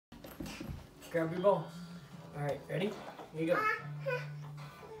Grab your ball. All right, ready? Here you go.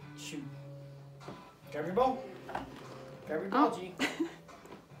 Shoot. Grab your ball. Grab your ball, G.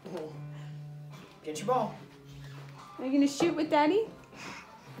 Get your ball. Are you gonna shoot with Daddy?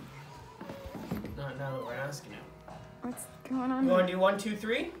 Not now that we're asking him. What's going on? You want to do 1, 2,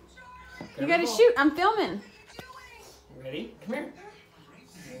 3? You gotta shoot. I'm filming. Ready? Come here.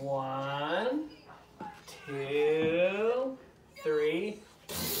 1, 2, 3.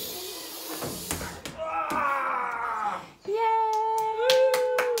 Ah! Yay!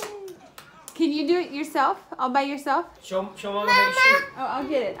 Can you do it yourself? All by yourself? Show Mama how you shoot. Oh, I'll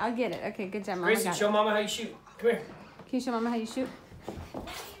get it. I'll get it. Okay, good job, Mama. Grayson, show Mama how you shoot. Come here. Can you show Mama how you shoot?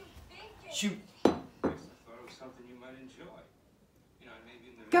 Shoot.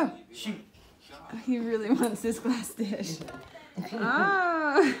 Go. Shoot. He really wants this glass dish.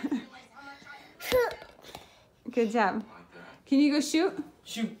 Oh. Good job. Can you go shoot?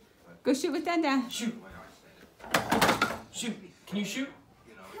 Shoot. Go shoot with Dada. Shoot. Shoot. Can you shoot?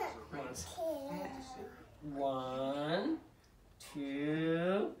 1,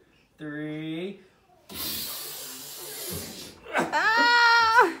 2, 3.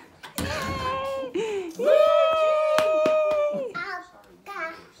 Ah! Yay! Yay!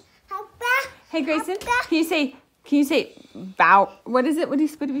 Hey Grayson, can you say bow? What is it? What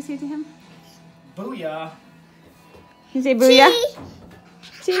do we say to him? Booyah. Can you say booyah?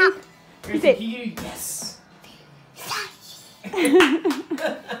 Cheese. Grayson, say- can you? Yes.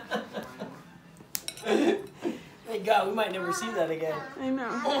 Thank God, we might never see that again. I know.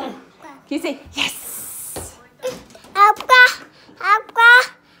 Can you say yes?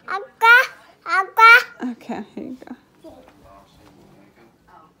 Okay, here you go.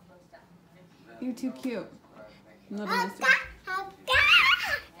 You're too cute. Little mister.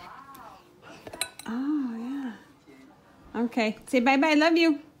 Oh, yeah. Okay, say bye-bye. Love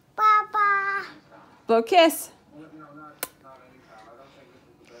you. Blow a kiss.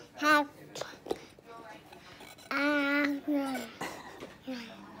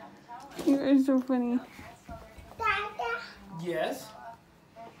 You are so funny. Yes.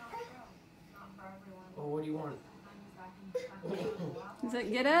 Well, what do you want? Is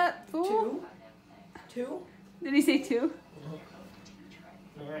that get up, fool? 2? 2? Did he say 2?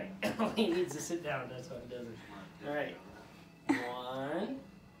 All right. He needs to sit down. That's why he doesn't. All right. 1,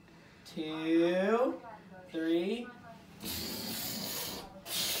 2, 3.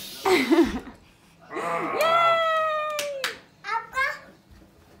 Yay!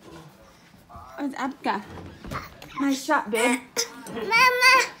 It's Apka. Nice shot, babe.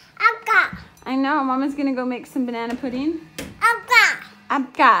 I know. Mama's gonna go make some banana pudding.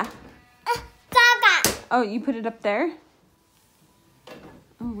 Apka. Oh, you put it up there?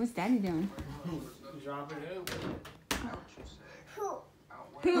 Oh, what's Daddy doing? Drop it over.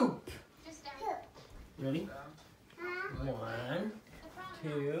 Poop. Ready? 1,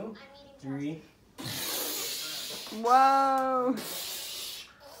 2, 3. Whoa.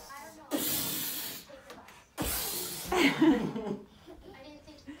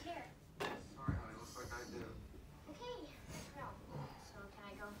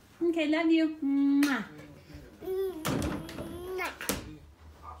 Okay, love you. Mwah.